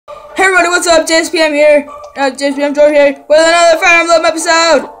everybody, what's up? JSPM here. JSPM Jorge here with another Fire Emblem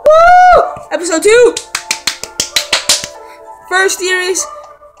episode. Woo! Episode 2. First series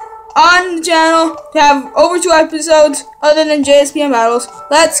on the channel to have over 2 episodes other than JSPM battles.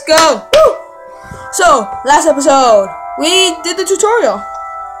 Let's go. Woo! So, last episode, we did the tutorial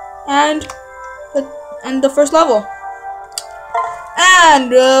and the first level. And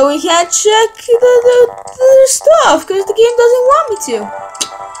we can't check the stuff because the game doesn't want me to.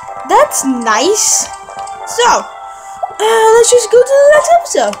 That's nice. So, let's just go to the next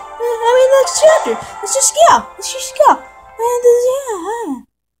episode. Next chapter. Let's just go. And yeah,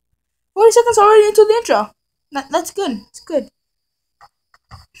 40 seconds already until the intro. That's good. It's good.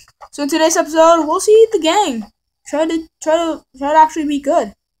 So in today's episode, we'll see the gang try to actually be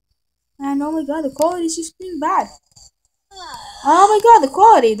good. And oh my god, the quality is just being bad. Oh my god, the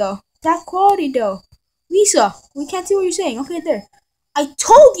quality though. That quality though. Lisa, we can't see what you're saying. Okay, there. I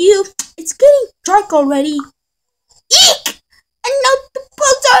told you, it's getting dark already. Eek! And now the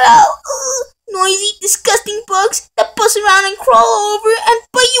bugs are out. Noisy, disgusting bugs that bust around and crawl over and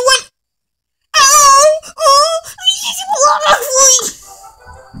bite you when...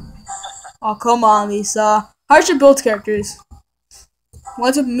 Oh, come on, Lisa. How's your build characters?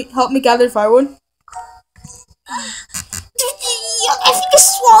 Want to help me gather firewood? I think I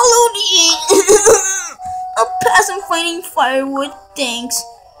swallowed it. I'll pass on finding firewood, thanks.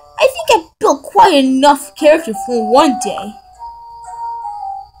 I think I built quite enough character for one day.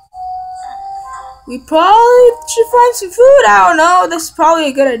 We probably should find some food. I don't know. That's probably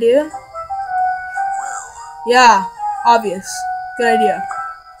a good idea. Yeah, obvious. Good idea.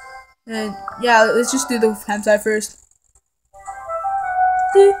 And yeah, let's just do the campsite first.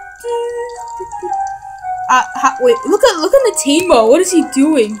 Wait, look at the team mode. What is he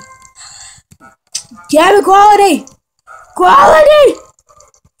doing? Damn it, quality!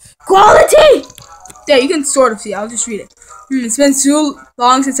 Yeah, you can sort of see. I'll just read it. It's been so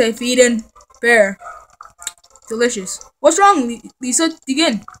long since I've eaten bear. Delicious. What's wrong, Lisa? Dig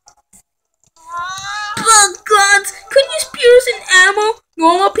in. Oh God! Couldn't you spare us an animal?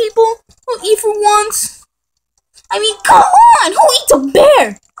 Normal people will eat for once. I mean, come on! Who eats a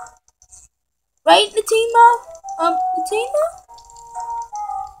bear? Right, Natima? Natima?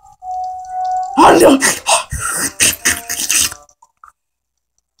 Oh no!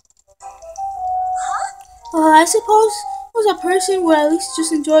 I suppose a person would at least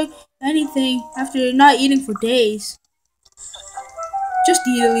just enjoy anything after not eating for days. Just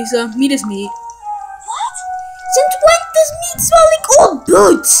eat it, Lisa. Meat is meat. What? Since when does meat smell like old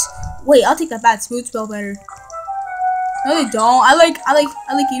boots? Wait, I'll take that back. Boots smell better. No, they don't. I like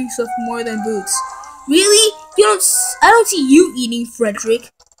eating stuff more than boots. Really? I don't see you eating, Frederick.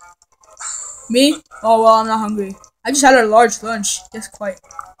 Me? Oh well, I'm not hungry. I just had a large lunch. Yes, quite.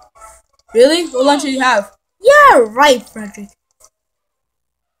 Really? What lunch did you have? Yeah, right, Frederick.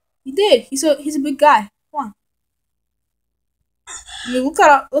 He did. He's a big guy. Come on. I mean, look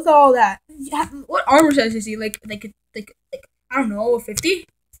at all that. What armor size is he? Like I don't know, 50?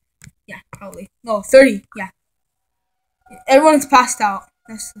 Yeah, probably. No, 30. Yeah. Everyone's passed out.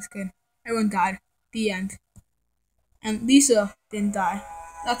 That's good. Everyone died. The end. And Lisa didn't die.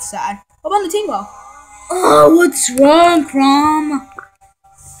 That's sad. What about the team though? Oh, what's wrong, Crom?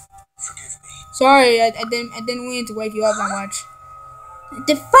 Forgive me. Sorry, I didn't mean to wake you up that much.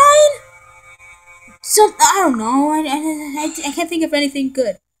 Define? I don't know. I can't think of anything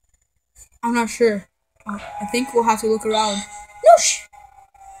good. I'm not sure. I think we'll have to look around. No shh.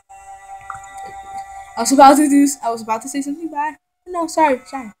 I was about to say something bad. No, sorry.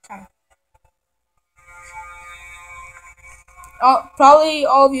 Probably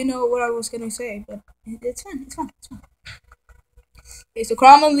all of you know what I was gonna say, but it's fine. Okay, so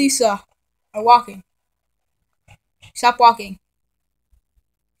Crom and Lisa are walking. Stop walking.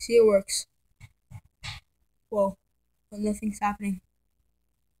 See, it works. Whoa, but nothing's happening.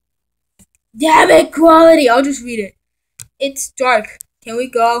 Damn it, quality! I'll just read it. It's dark. Can we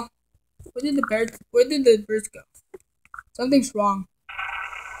go? Where did the birds go? Something's wrong.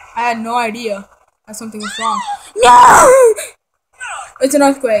 I had no idea that something was wrong. No! It's an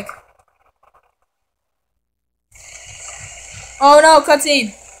earthquake. Oh no,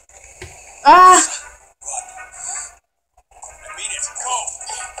 cutscene. Ah! I mean it. Go.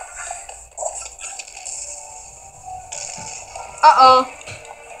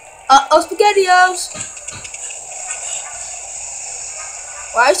 Uh-oh, SpaghettiOs.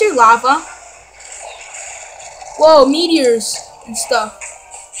 Why is there lava? Whoa, meteors and stuff.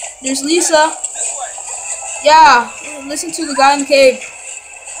 There's Lisa. Yeah, listen to the guy in the cave.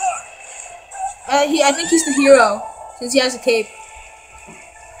 I think he's the hero since he has a cape.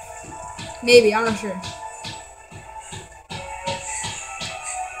 Maybe, I'm not sure.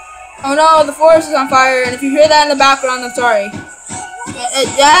 Oh no, the forest is on fire, and if you hear that in the background, I'm sorry.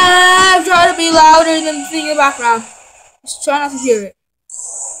 Yeah, try to be louder than the thing in the background. Just try not to hear it.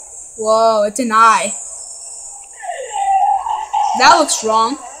 Whoa, it's an eye. That looks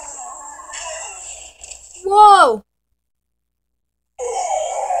wrong. Whoa.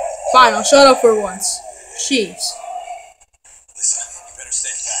 Fine, I'll shut up for once. Jeez. Lisa, you better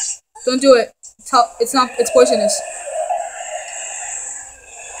stand back. Don't do it. It's poisonous.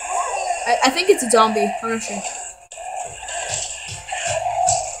 I think it's a zombie. I'm not sure.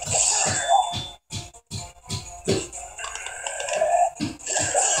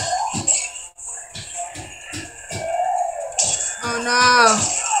 Oh no.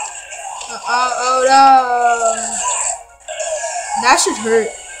 Oh no. That should hurt.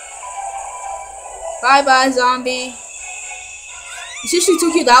 Bye bye, zombie. It seriously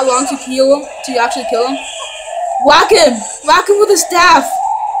took you that long to kill him? To actually kill him? Whack him! Whack him with a staff!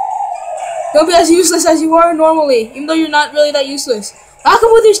 Don't be as useless as you are normally, even though you're not really that useless. Whack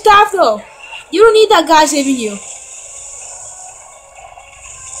him with your staff though! You don't need that guy saving you.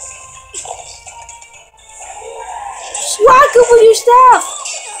 Just whack him with your staff!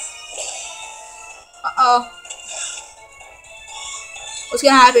 Uh-oh. What's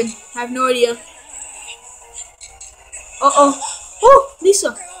gonna happen? I have no idea. Uh-oh. Oh, Lisa.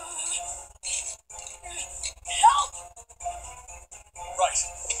 Right.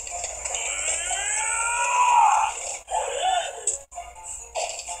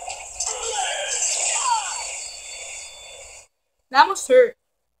 That must hurt.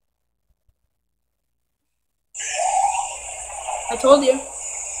 I told you.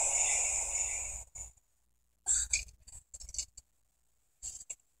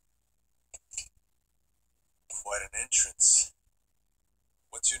 Quite an entrance.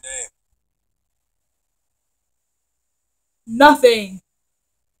 What's your name? Nothing.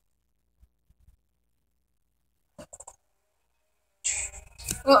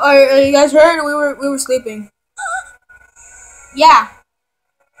 Well, are you guys heard? We were sleeping. Yeah.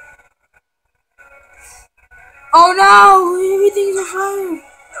 Oh no! Everything's on fire.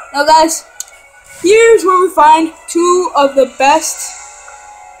 Now, guys, here's where we find two of the best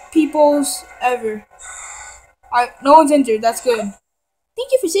peoples ever. No one's injured. That's good.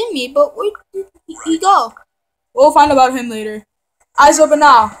 Thank you for seeing me, but where did he go? We'll find about him later. Eyes open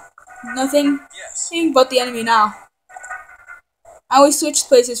now. Nothing but the enemy now. I always switch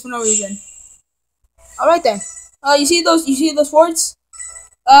places for no reason. Alright then. You see those forts?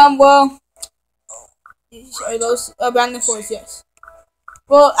 Well, are those abandoned forts? Yes.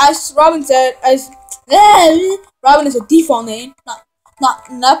 Well, as Robin said, Robin is a default name, not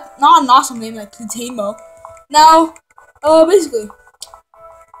an awesome name like Tamo. Now, basically,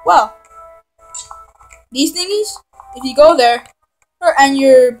 well, these thingies, if you go there, and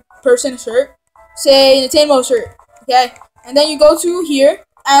your person shirt, say Tamo shirt, okay, and then you go to here,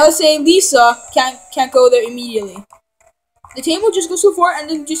 and let's say Lisa can't go there immediately. The Tamo just goes to the fort and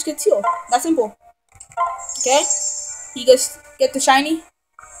then just gets healed. That's simple. Okay, he get the shiny.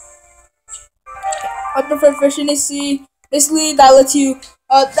 Weapon for efficiency. Basically, that lets you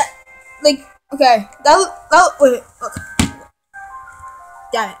okay, wait, look.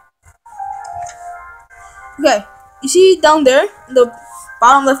 Damn it. Okay, you see down there in the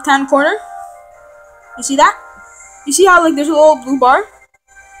bottom left hand corner? You see that? You see how there's a little blue bar?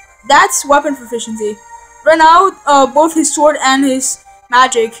 That's weapon proficiency. Right now, both his sword and his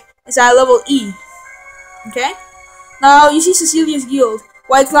magic is at level E. Okay? Now, you see Cecilia's guild.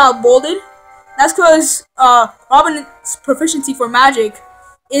 Why it's not bolded? That's because Robin's proficiency for magic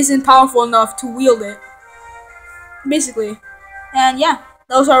isn't powerful enough to wield it. Basically. And yeah,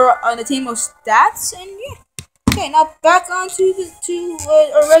 those are the Tamo's stats, and yeah. Okay, now back on to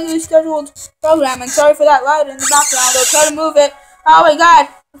our regularly scheduled program, and sorry for that light in the background, I'll try to move it. Oh my god,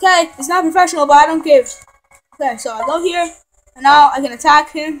 okay, it's not professional, but I don't give. Okay, so I go here, and now I can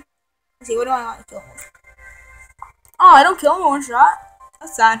attack him. Let's see, what do I want to kill him with? Oh, I don't kill him in one shot.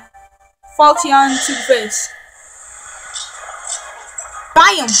 That's sad. Falchion to the face.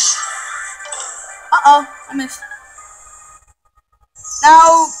 Bam! Uh-oh, I missed.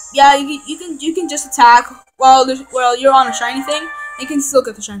 Now, yeah, you can just attack while you're on a shiny thing. You can still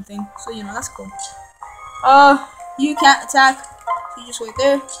get the shiny thing, so you know that's cool. You can't attack. You just wait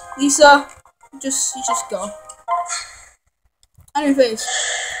there. Lisa, you just go. On your face.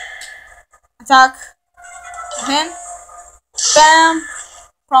 Attack. Him. Bam.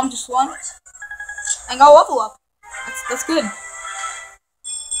 From just one. And go level up. That's good.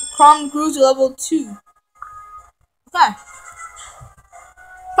 Crom grew to level 2. Okay.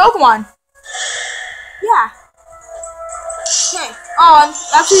 Pokemon. Okay. Oh, it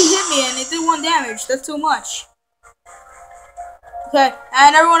actually hit me and it did 1 damage. That's too much. Okay,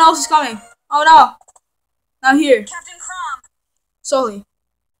 and everyone else is coming. Oh no. Now here. Captain Crom. Sully.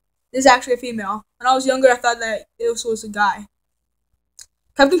 This is actually a female. When I was younger, I thought that it was a guy.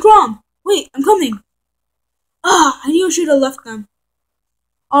 Captain Crom! Wait, I'm coming. Ah, I knew I should have left them.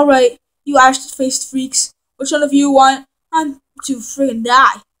 Alright, you ash-faced freaks. Which one of you want to friggin'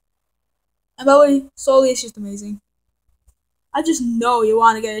 die? And by the way, Sully is just amazing. I just know you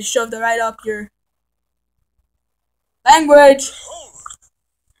want to get it shoved right up your language.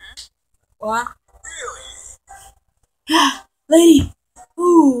 What? Lady.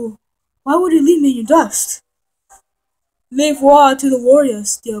 Ooh. Why would you leave me in your dust? Leave war to the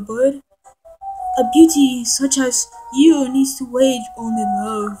warriors, dear bird. A beauty such as you needs to wage only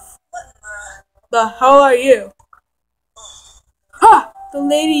love. But how are you? Ha! The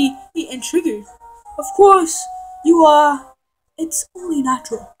lady and triggered. Of course, you are. It's only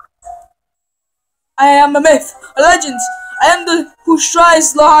natural. I am a myth, a legend. I am the who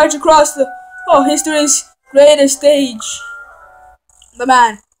strives large across the history's greatest stage. The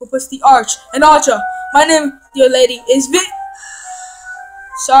man who puts the arch and archer. My name, dear lady, is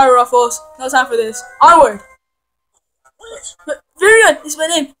Sorry, Ruffles. No time for this. Onward. Virion is my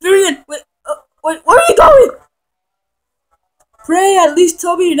name. Virion. Wait, where are you going? Pray at least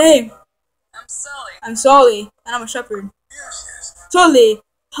tell me your name. I'm Sully. I'm Sully, and I'm a shepherd. Sully,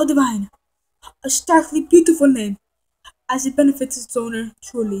 how divine. A starkly beautiful name, as it benefits its owner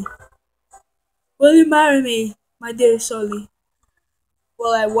truly. Will you marry me, my dear Sully?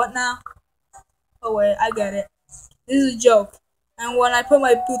 Will I what now? Oh wait, I get it. This is a joke. And when I put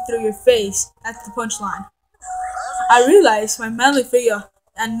my boot through your face, that's the punchline. I realize my manly figure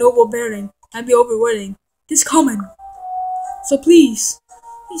and noble bearing can be overwhelming. This common. So please,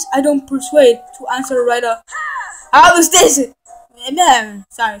 I don't persuade to answer right up. How is this?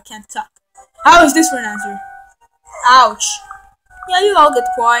 Sorry, I can't talk. How is this for an answer? Ouch. Yeah, you all get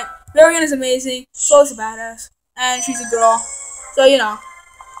the point. Marion is amazing, Soul's a badass, and she's a girl. So, you know.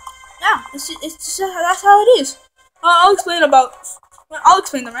 Yeah, it's just that's how it is. I'll explain them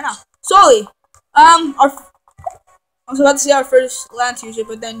right now. Sully, I was about to say our first Lance user,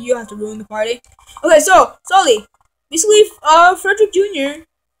 but then you have to ruin the party. Okay, so Sully, basically, Frederick Jr.,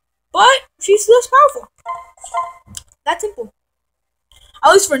 but she's less powerful. That's simple.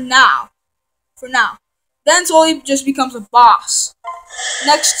 At least for now. Then Sully just becomes a boss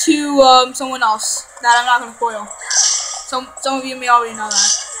next to someone else that I'm not gonna foil. Some of you may already know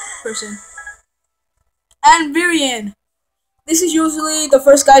that person. And Virion. This is usually the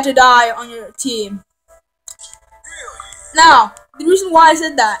first guy to die on your team. Now, the reason why I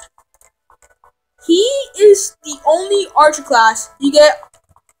said that, he is the only archer class you get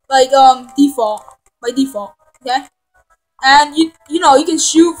like by default, okay? And you know you can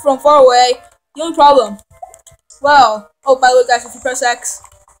shoot from far away. The only problem, well, oh by the way guys, if you press X,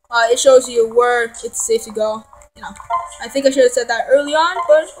 it shows you where it's safe to go. You know, I think I should have said that early on,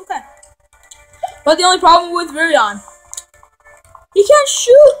 but okay. But the only problem with Virion, he can't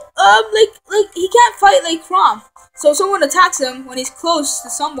shoot like he can't fight like Crom. So if someone attacks him when he's close to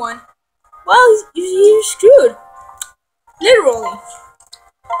someone, well, he's screwed. Literally.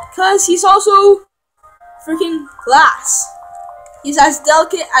 Because he's also freaking glass. He's as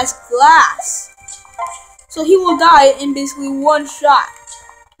delicate as glass. So he will die in basically one shot.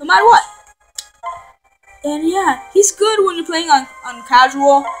 No matter what. And yeah, he's good when you're playing on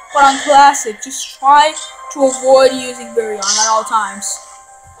casual, but on classic, just try to avoid using Virion at all times.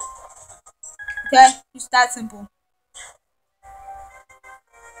 Okay? Just that simple.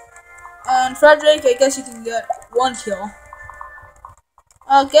 And Frederick, I guess you can get 1 kill.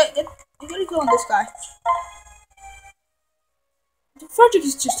 Get a kill on this guy. Frederick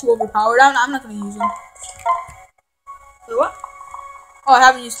is just too overpowered. I'm not gonna use him. Wait, what? Oh, I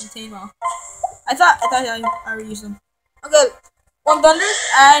haven't used the Tamo. I thought I already used them. Okay, 1 thunder,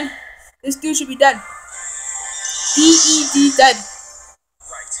 and this dude should be dead. DED dead.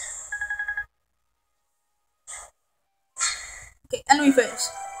 Right. Okay, enemy phase.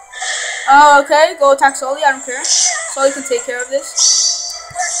 Okay, go attack Sully. I don't care. Sully can take care of this.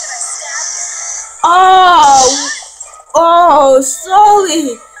 Oh,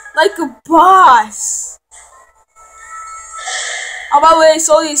 Sully, like a boss. Oh, by the way,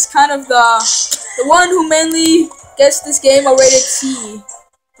 Sully is kind of the one who mainly gets this game a rated T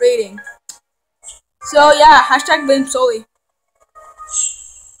rating. So yeah, hashtag blame Sully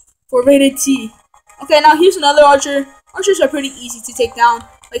for rated T. Okay, now here's another archer. Archers are pretty easy to take down.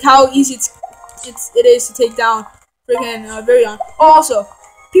 Like how easy it is to take down freaking Virion. Also,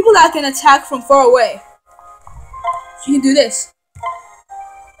 people that can attack from far away. You can do this.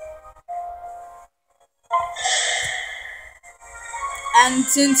 And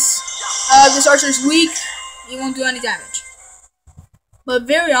since this archer is weak, he won't do any damage. But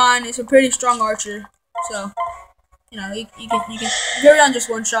Varian is a pretty strong archer, so you know you can Varian just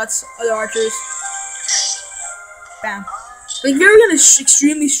one shots other archers. Bam. Like Varian is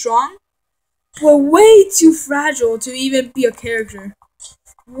extremely strong, but way too fragile to even be a character.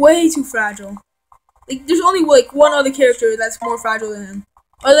 Way too fragile. Like there's only like one other character that's more fragile than him,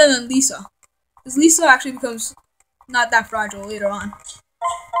 other than Lisa. Because Lisa actually becomes not that fragile later on.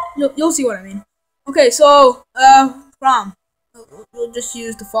 You'll see what I mean. Okay, so Rom, we'll just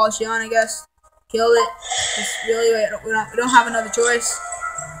use the Falchion, I guess. Kill it. Just really, we don't have another choice.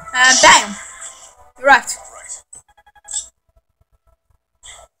 And bam! Correct.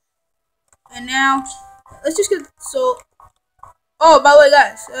 And now, let's just get so. Oh, by the way,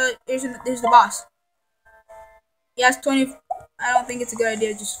 guys, here's the boss. He has 20. I don't think it's a good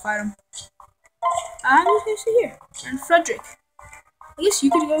idea to just fight him. I'm just gonna sit here. And Frederick. I guess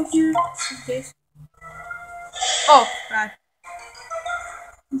you could go here in case. Oh, crap.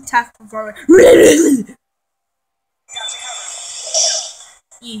 Attack from far away.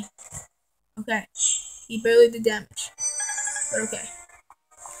 E. Okay. He barely did damage. But okay.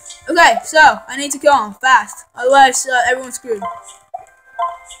 Okay, so I need to kill him fast. Otherwise, everyone's screwed.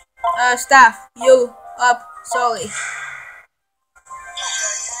 Staff, heal up Sully.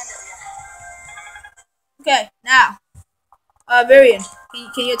 Okay, now. Varian,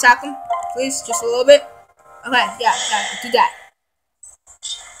 can you attack him, please? Just a little bit. Okay, yeah, do that.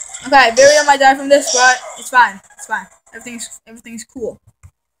 Okay, Varian might die from this, but it's fine. It's fine. Everything's cool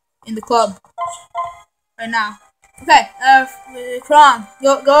in the club right now. Okay, Kron,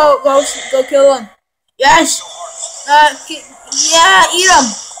 go kill him. Yes. Yeah, eat him.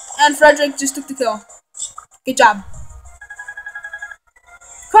 And Frederick just took the kill. Good job.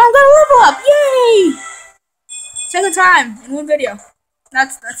 Kron got a level up. Yay! Second time in one video.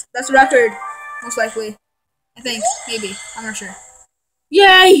 That's a record, most likely. I think, maybe. I'm not sure.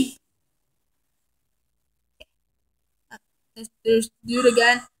 Yay! There's dude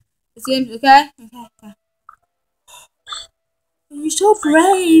again. It seems okay. Okay. You're so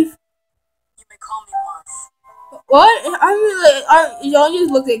brave. You may call me Marth. What? Y'all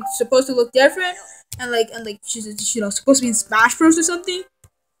just look like supposed to look different, and like she's supposed to be in Smash Bros or something.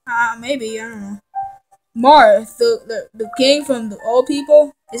 Maybe I don't know. Marth, the king from the old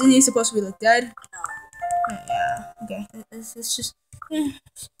people, isn't he supposed to be like dead? Yeah. Okay. It's just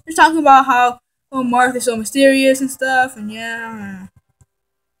they're talking about how Marth is so mysterious and stuff, and yeah.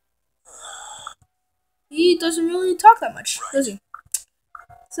 He doesn't really talk that much, does he?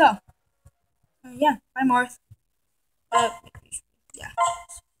 So, yeah, bye Marth. Yeah.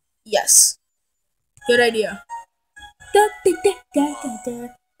 Yes. Good idea.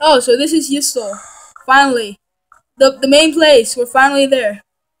 Oh, so this is Yistel. Finally. The main place. We're finally there.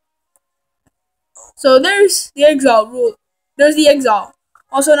 So there's the Exile rule. There's the Exile,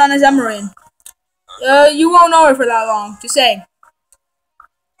 also known as Emerine. You won't know her for that long. Just saying.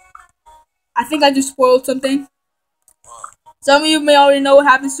 I think I just spoiled something. Some of you may already know what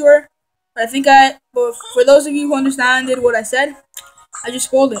happens to her, but but for those of you who understand what I said, I just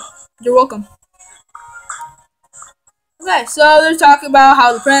spoiled it. You're welcome. Okay, so they're talking about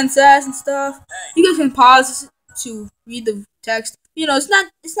how the princess and stuff. You guys can pause to read the text. You know, it's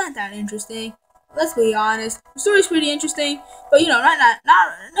not that interesting. Let's be honest. The story's pretty interesting, but you know, not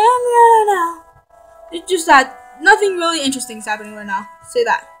now. It's just that nothing really interesting is happening right now. Say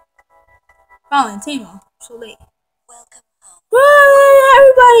that. Valentino, so late. Welcome home. Hey,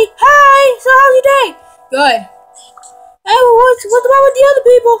 everybody! Hi! So how's your day? Good. Hey, what's about with the other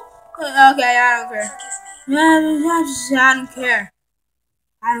people? Okay, I don't care. I don't care.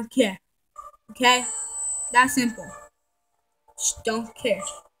 I don't care. Okay? That's simple. Just don't care.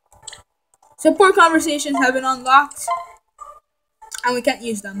 Support conversations have been unlocked, and we can't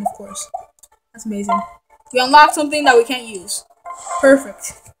use them, of course. That's amazing. We unlocked something that we can't use.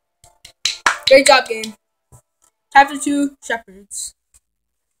 Perfect. Great job, game. Chapter 2, Shepherds.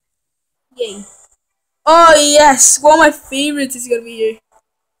 Yay. Oh, yes. One of my favorites is going to be here.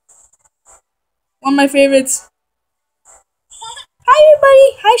 One of my favorites. Hi,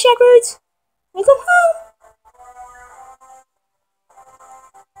 everybody. Hi, Shepherds. Welcome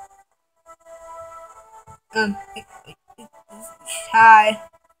home. Hi.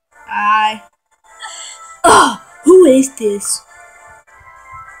 Hi. Oh, who is this?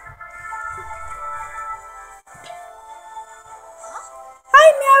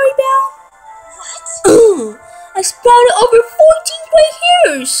 I sprouted over 14 gray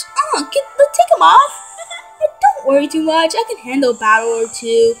hairs. Let's take them off. Don't worry too much. I can handle a battle or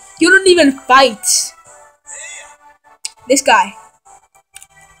two. You don't even fight. This guy.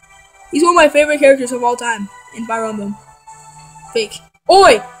 He's one of my favorite characters of all time in Fire Emblem. Fake.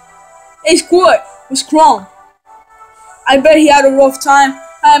 Oi! Hey, Squirt! What's Chrome? I bet he had a rough time.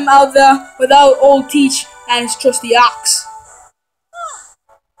 I'm out there without old Teach and his trusty axe.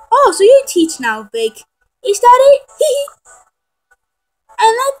 Oh, so you teach now, Fake. Is that it?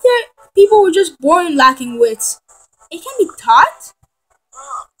 And that there people were just born lacking wits. It can be taught?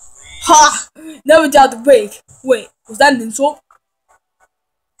 Ha! Never doubt the Fake. Wait, was that an insult?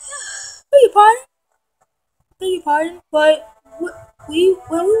 Beg your pardon, but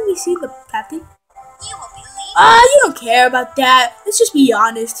when will we see the captain? You will be leaving. You don't care about that. Let's just be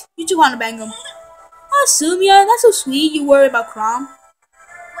honest. You just want to bang him. Oh, Sumia, that's so sweet. You worry about Crom.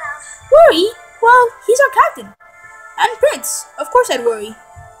 Well, Worry? Well, he's our captain. And Prince. Of course I'd worry.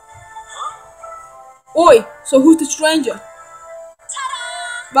 Oi, so who's the stranger?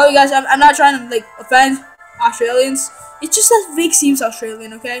 ta-da! Well, you guys, I'm not trying to, like, offend Australians. It's just that Vic seems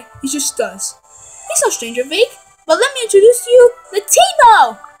Australian, okay? He just does. He's no stranger, Vic. But let me introduce to you,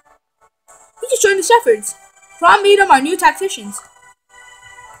 Latino! He just joined the Shepherds. Crom made him our new tacticians.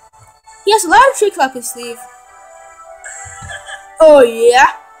 He has a lot of tricks up his sleeve. Oh,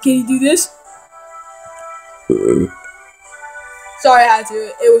 yeah? Can you do this? Sorry, I had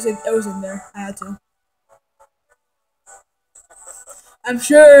to. It was in there. I had to. I'm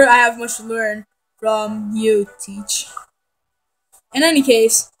sure I have much to learn from you, Teach. In any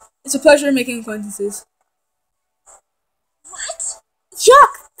case, it's a pleasure making acquaintances. What?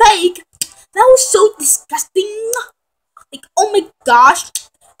 Yuck! Fake! That was so disgusting! Like, oh my gosh!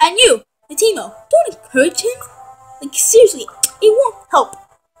 And you, Latino, don't encourage him! Like, seriously, it won't help.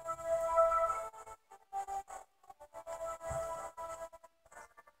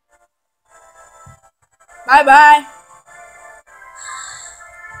 Bye-bye!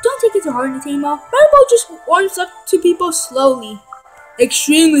 Don't take it too hard, Latino. Rainbow just warms up to people slowly.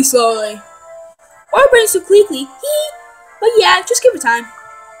 Extremely slowly. Or burns too quickly. But yeah, just give it time.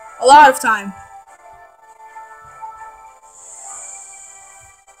 A lot of time.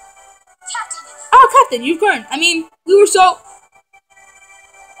 Captain! Oh, Captain, you've grown. I mean, we were so...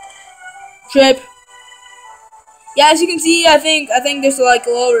 Trip. Yeah, as you can see, I think there's like a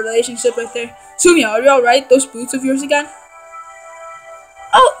little relationship right there. Sumia, are you alright? Those boots of yours again?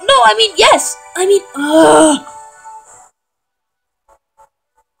 Oh, no, I mean, yes! I mean,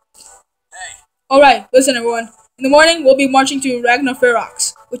 Hey, Alright, listen everyone. In the morning, we'll be marching to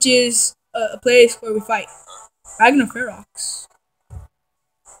Ragnarferox, which is a place where we fight. Ragnarferox.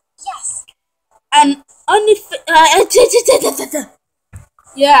 Yes. And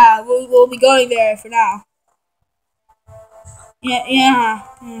yeah, we'll be going there for now. Yeah.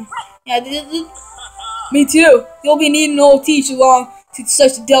 Me too. You'll be needing an old Teach along to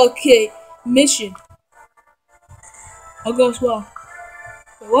such a delicate mission. All goes well.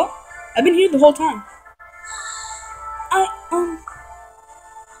 Wait, what? I've been here the whole time.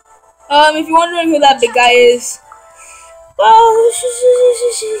 If you're wondering who that big guy is, well,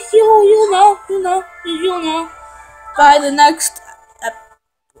 you'll know. By the next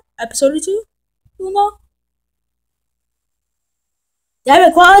episode or two, you'll know. Damn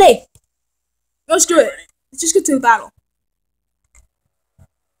it, quality! No, screw it. Let's just get to the battle.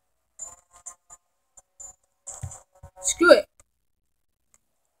 Screw it.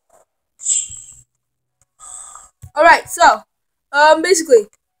 Alright, so, basically,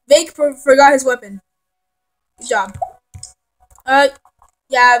 VAIKE forgot his weapon. Good job.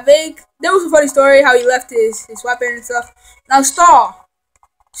 Yeah, VAIKE, there was a funny story how he left his weapon and stuff. Now, Stall,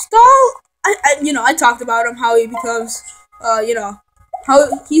 I talked about him, how he becomes, how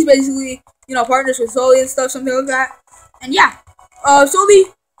he's basically, partners with Sully and stuff, something like that. And yeah, Sully,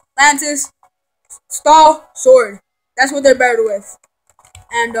 Lantis, Stall, Sword. That's what they're better with.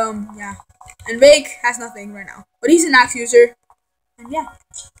 And, yeah. And VAIKE has nothing right now. But he's an axe user. And yeah.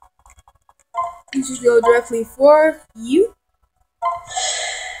 Let's just go directly for you.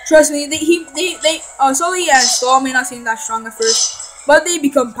 Trust me, Sully and Stall may not seem that strong at first, but they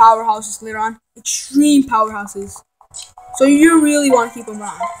become powerhouses later on. Extreme powerhouses. So you really want to keep them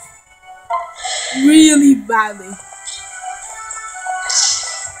around. Really badly.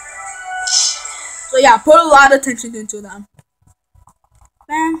 So yeah, put a lot of attention into them.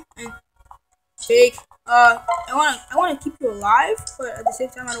 Bam and VAIKE. I wanna keep you alive, but at the same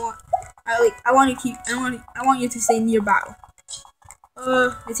time I want you to stay near battle.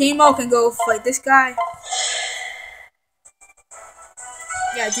 The team can go fight this guy.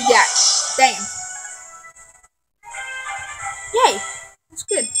 Yeah, do that. Damn. Yay. That's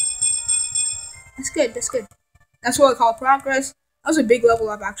good. That's good. That's what I call progress. That was a big level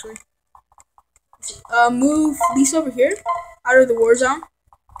up, actually. Move Lisa over here, out of the war zone.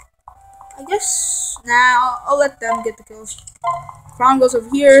 I guess now I'll let them get the kills. Crown goes over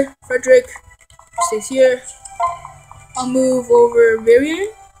here. Frederick stays here. I'll move over Varian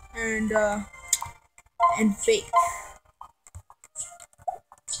and Fake.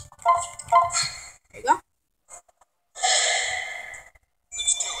 There you go.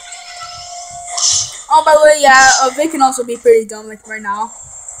 Oh, by the way, yeah, Vic can also be pretty dumb, like right now,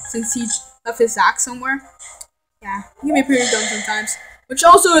 since he left his axe somewhere. Yeah, he can be pretty dumb sometimes, which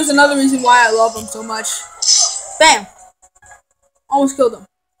also is another reason why I love him so much. Bam! Almost killed him.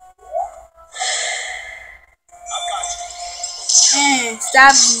 Man,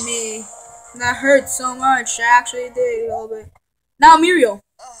 stabbed me. That hurt so much. I actually did a little bit. Now Muriel.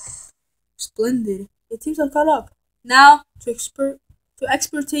 Splendid. Your teams are caught up. Now to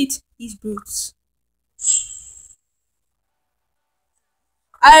exploitate these brutes.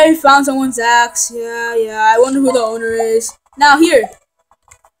 I found someone's axe. Yeah. I wonder who the owner is. Now here.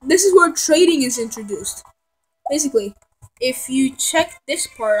 This is where trading is introduced. Basically, if you check this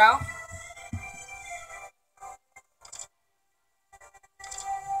part out.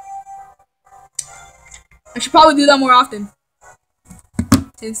 I should probably do that more often,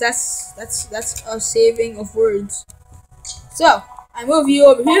 since that's a saving of words. So I move you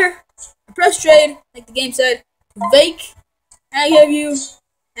over here. I press trade, like the game said, to VAIKE, and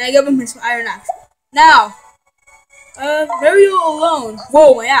I give him his iron axe. Now, Muriel alone.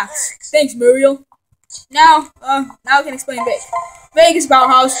 Whoa, my axe. Thanks, Muriel. Now I can explain VAIKE. VAIKE is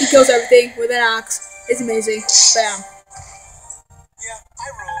powerhouse. He kills everything with an axe. It's amazing. Bam. Yeah, I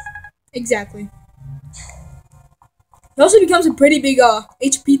roll. Exactly. He also becomes a pretty big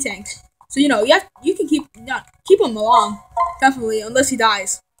HP tank. So you can keep him along, definitely, unless he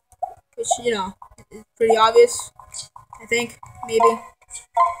dies. Which, is pretty obvious. I think, maybe.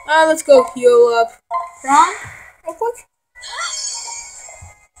 Let's go heal up Ron real quick.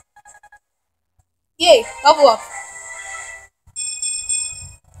 Yay, level up.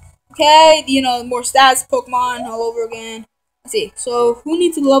 Okay, more stats, Pokemon all over again. Let's see. So who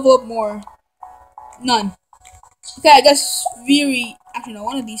needs to level up more? None. Okay, I guess Viri. Actually, no,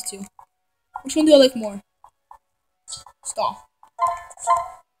 one of these two. Which one do I like more? Stall.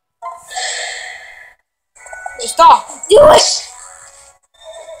 Hey, Stall, do it!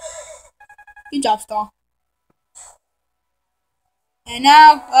 Good job, Stall. And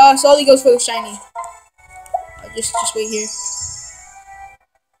now, Sully goes for the shiny. Just wait here.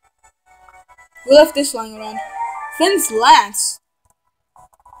 We left this lying around. Finn's Lance.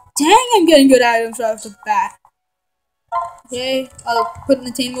 Dang, I'm getting good items right off the bat. Okay, I'll put an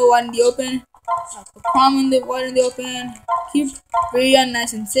attainable wide in the open. I'll put Prom wide in the open. Keep Brian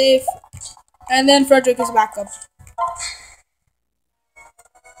nice and safe. And then Frederick is back up.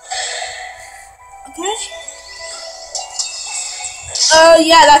 Okay.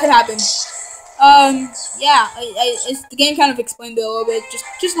 Yeah, that could happen. Yeah, the game kind of explained it a little bit.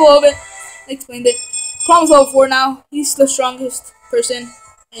 Just a little bit. Explained it. Crom's level 4 now. He's the strongest person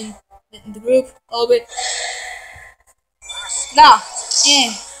in the group. A little bit. Now,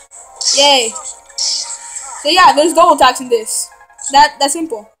 yay. So yeah, there's double attacks in this. That's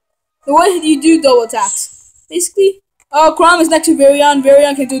simple. The way you do double attacks, basically, Crom is next to Varian.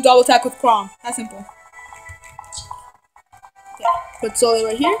 Varian can do double attack with Crom. That's simple. Okay, put Sully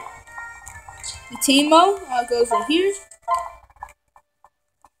right here. The Teemo goes right here.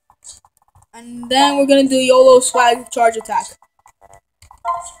 And then we're gonna do YOLO swag charge attack.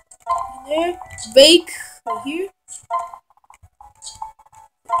 There. VAIKE right here.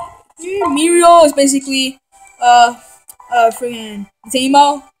 Here, Muriel is basically friggin'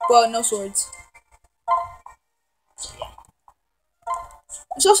 Teemo, but no swords. So, yeah.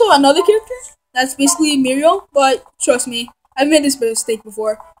 There's also another character that's basically Muriel, but trust me, I've made this mistake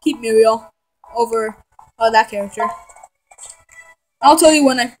before. Keep Muriel over that character. I'll tell you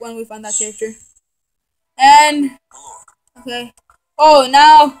when we find that character. And okay. Oh,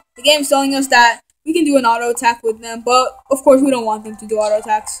 now the game's telling us that we can do an auto attack with them, but of course we don't want them to do auto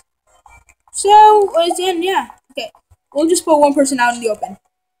attacks. So then yeah, okay. We'll just put one person out in the open.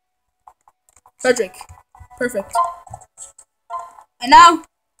 Frederick. Perfect. And now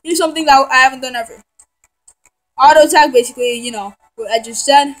here's something that I haven't done ever. Auto attack, basically, what I just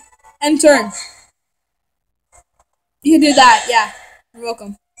said, and turn. You can do that, yeah. You're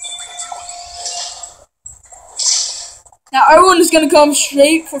welcome. Now everyone is gonna come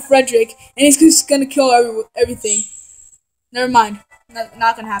straight for Frederick, and he's just gonna kill everything. Never mind,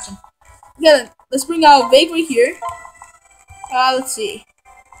 not gonna happen. Okay, then let's bring out VAIKE right here. Let's see.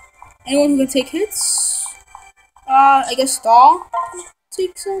 Anyone who can take hits? I guess stall.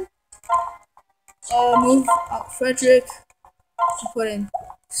 Take some. Move out Frederick. And put in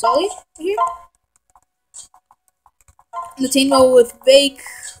Sully here. And the team go with VAIKE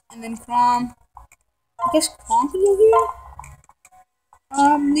and then Crom. I guess Crom can go here.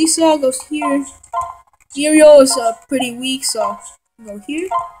 Lisa goes here. Uriel is pretty weak, so go here.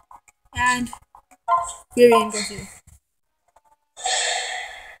 And Virian goes here.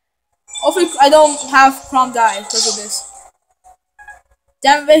 Hopefully I don't have Crom die because of this.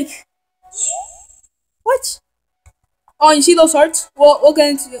 Damn it, VAIKE. What? Oh, you see those hearts? We'll get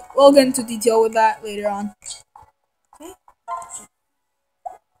into detail with that later on. Okay.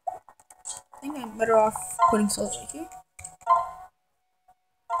 I think I'm better off putting Salt right here.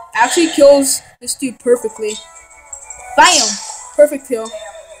 Actually kills this dude perfectly. Bam! Perfect kill.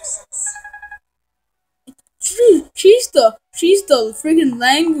 She's the freaking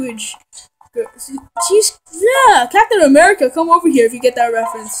language. Yeah, Captain America, come over here if you get that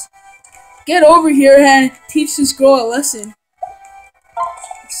reference. Get over here and teach this girl a lesson.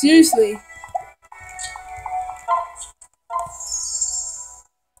 Seriously.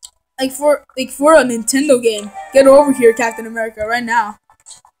 Like for a Nintendo game. Get over here, Captain America, right now.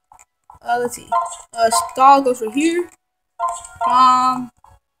 Let's see. Stall goes right here. And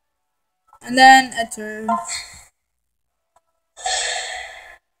then a turn.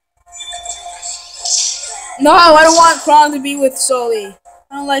 No, I don't want Crom to be with Sully.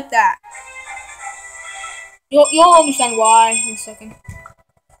 I don't like that. You'll understand why in a second.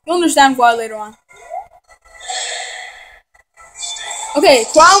 You'll understand why later on. Okay,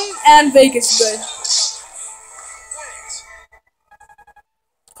 Crom and VAIKE is good.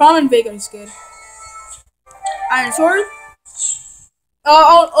 Crom and VAIKE is good. Iron Sword.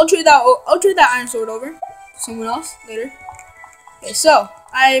 I'll trade that. I'll trade that Iron Sword over to someone else later. Okay, so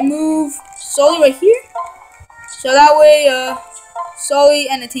I move Sully right here, so that way Sully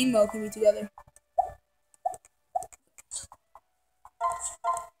and a team mode can be together.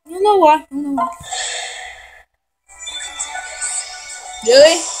 You know why? You know why?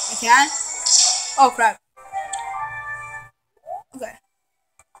 Really? I can? Oh crap. Okay.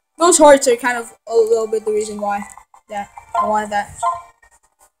 Those hearts are kind of a little bit the reason why that I wanted that.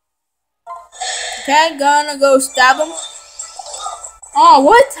 Okay, gonna go stab him. Oh,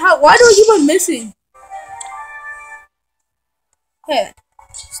 what? Why do I keep on missing? Okay,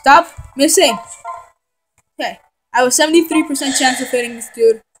 stop missing. Okay, I have a 73% chance of hitting this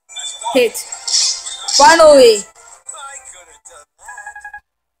dude. Hit. Finally.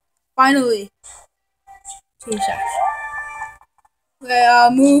 Finally. 2 shots. Okay,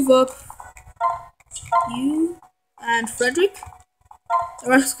 I'll move up you and Frederick. The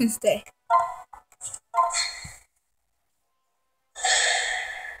rest can stay.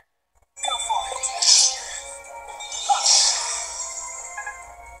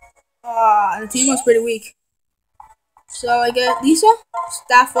 The team was pretty weak. So I get Lisa,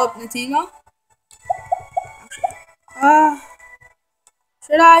 staff up Natimo.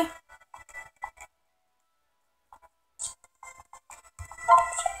 Should I?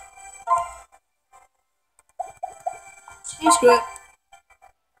 Yeah, screw it.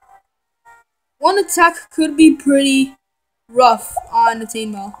 One attack could be pretty rough on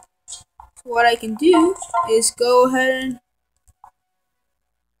Natimo. So what I can do is go ahead and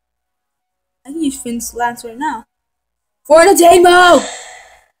I can use Finn's Lance right now. For Natimo!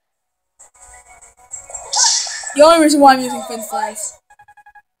 The only reason why I'm using Finn's Lance.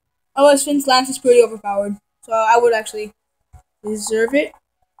 Otherwise, Finn's Lance is pretty overpowered. So I would actually deserve it.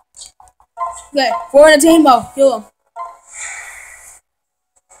 Okay, for Natimo, kill him.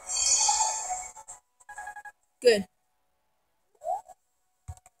 Good.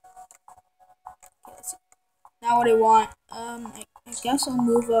 Okay, let's see. Now what I want, I guess I'll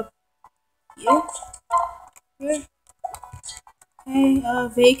move up here. Here. Okay,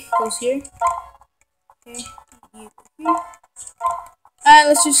 VAIKE goes here. Okay, you go here. And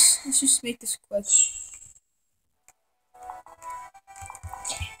let's just make this quick.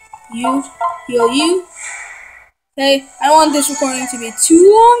 Okay. You heal you. Okay, I don't want this recording to be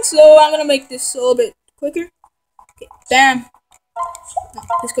too long, so I'm gonna make this a little bit quicker. Okay, bam. No,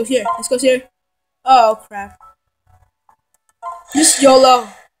 this goes here. This goes here. Oh crap. Just YOLO.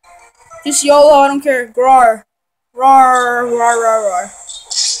 Just YOLO, I don't care. Roar. Roar, roar, roar, roar.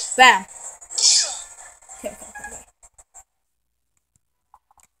 Bam. Okay.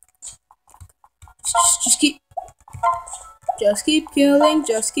 Just keep killing,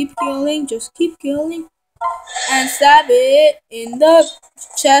 just keep killing. And stab it in the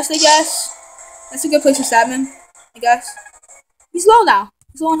chest, I guess. That's a good place to stab him, I guess. He's low now.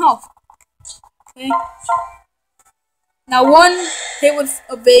 He's low on health. Okay. Now, one hit with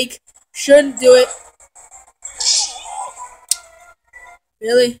a VAIKE should do it.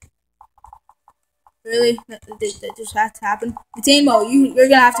 Really? Really? That just had to happen? It's Amo. You're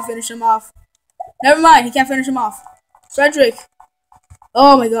gonna have to finish him off. Never mind, he can't finish him off. Frederick.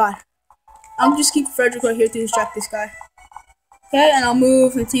 Oh my god. I'll just keep Frederick right here to distract this guy. Okay, and I'll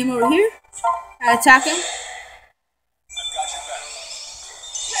move the team over here and attack him. I've got your back.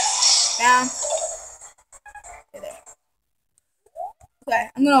 Down. Okay, there. Okay,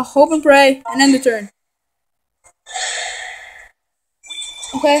 I'm gonna hope and pray and end the turn.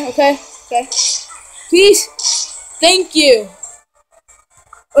 Okay. Please. Thank you.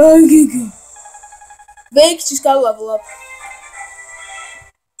 Okay. VAIKE just gotta level up.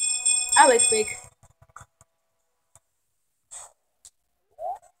 I like VAIKE.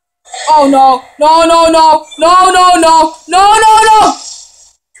 Oh no. No.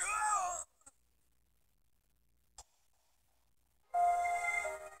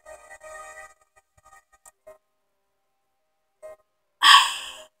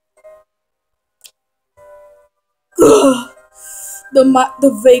 The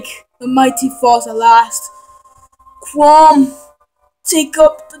VAIKE, the mighty falls at last. Crom, take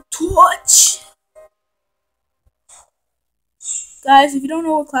up the torch. Guys, if you don't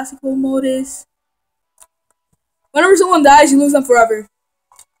know what classical mode is, whenever someone dies, you lose them forever.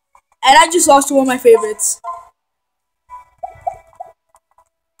 And I just lost to one of my favorites.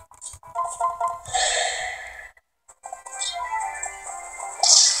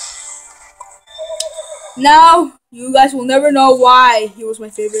 Now, you guys will never know why he was my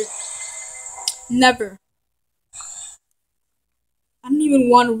favorite. Never. I don't even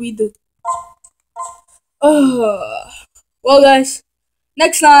want to read the... Well, guys,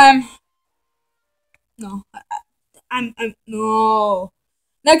 next time... No. No.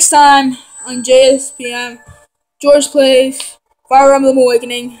 Next time on JSPM, George Plays Fire Emblem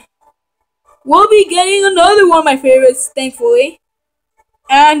Awakening, we'll be getting another one of my favorites, thankfully.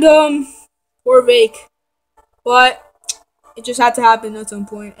 And, or VAIKE. But it just had to happen at some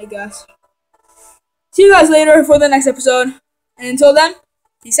point, I guess. See you guys later for the next episode. And until then,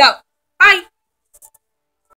 peace out. Bye!